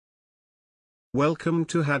Welcome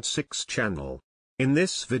to had6 channel. In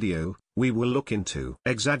this video, we will look into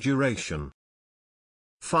exaggeration.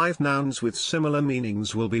 5 nouns with similar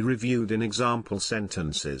meanings will be reviewed in example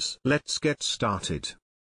sentences. Let's get started.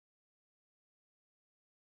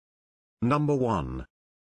 Number 1.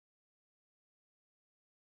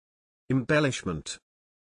 Embellishment,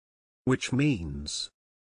 which means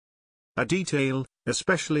a detail,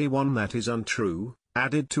 especially one that is untrue,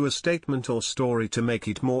 added to a statement or story to make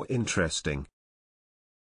it more interesting.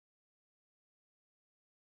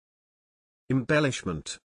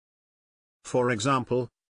 Embellishment. For example,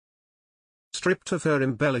 stripped of her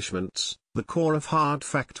embellishments, the core of hard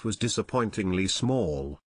fact was disappointingly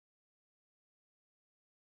small.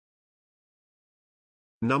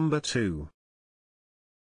 Number 2.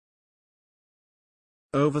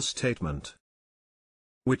 Overstatement,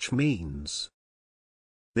 which means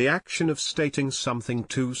the action of stating something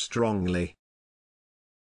too strongly.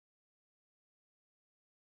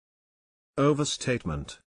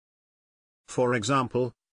 Overstatement. For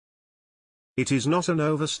example, it is not an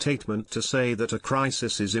overstatement to say that a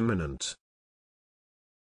crisis is imminent.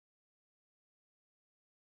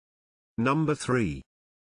 Number 3.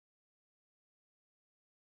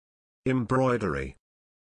 Embroidery,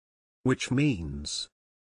 which means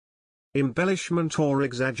embellishment or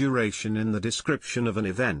exaggeration in the description of an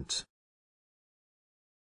event.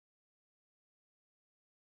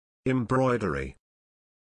 Embroidery.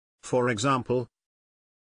 For example,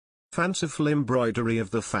 fanciful embroidery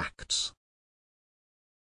of the facts.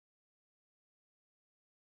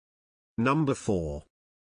 Number 4.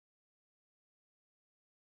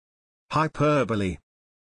 Hyperbole,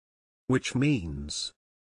 which means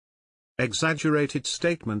exaggerated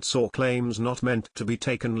statements or claims not meant to be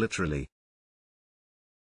taken literally.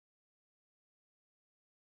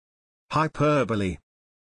 Hyperbole.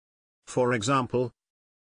 For example,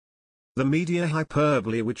 the media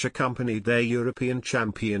hyperbole which accompanied their European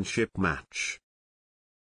Championship match.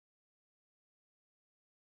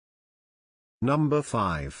 Number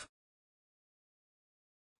 5.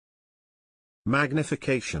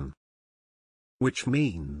 Magnification, which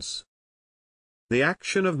means the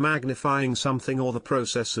action of magnifying something or the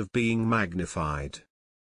process of being magnified.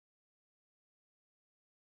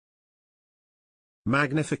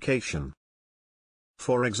 Magnification.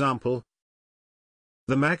 For example,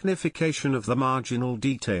 the magnification of the marginal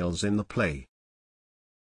details in the play.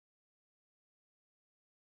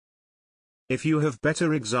 If you have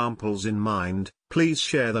better examples in mind, please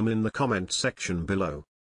share them in the comment section below.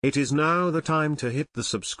 It is now the time to hit the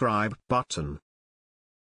subscribe button.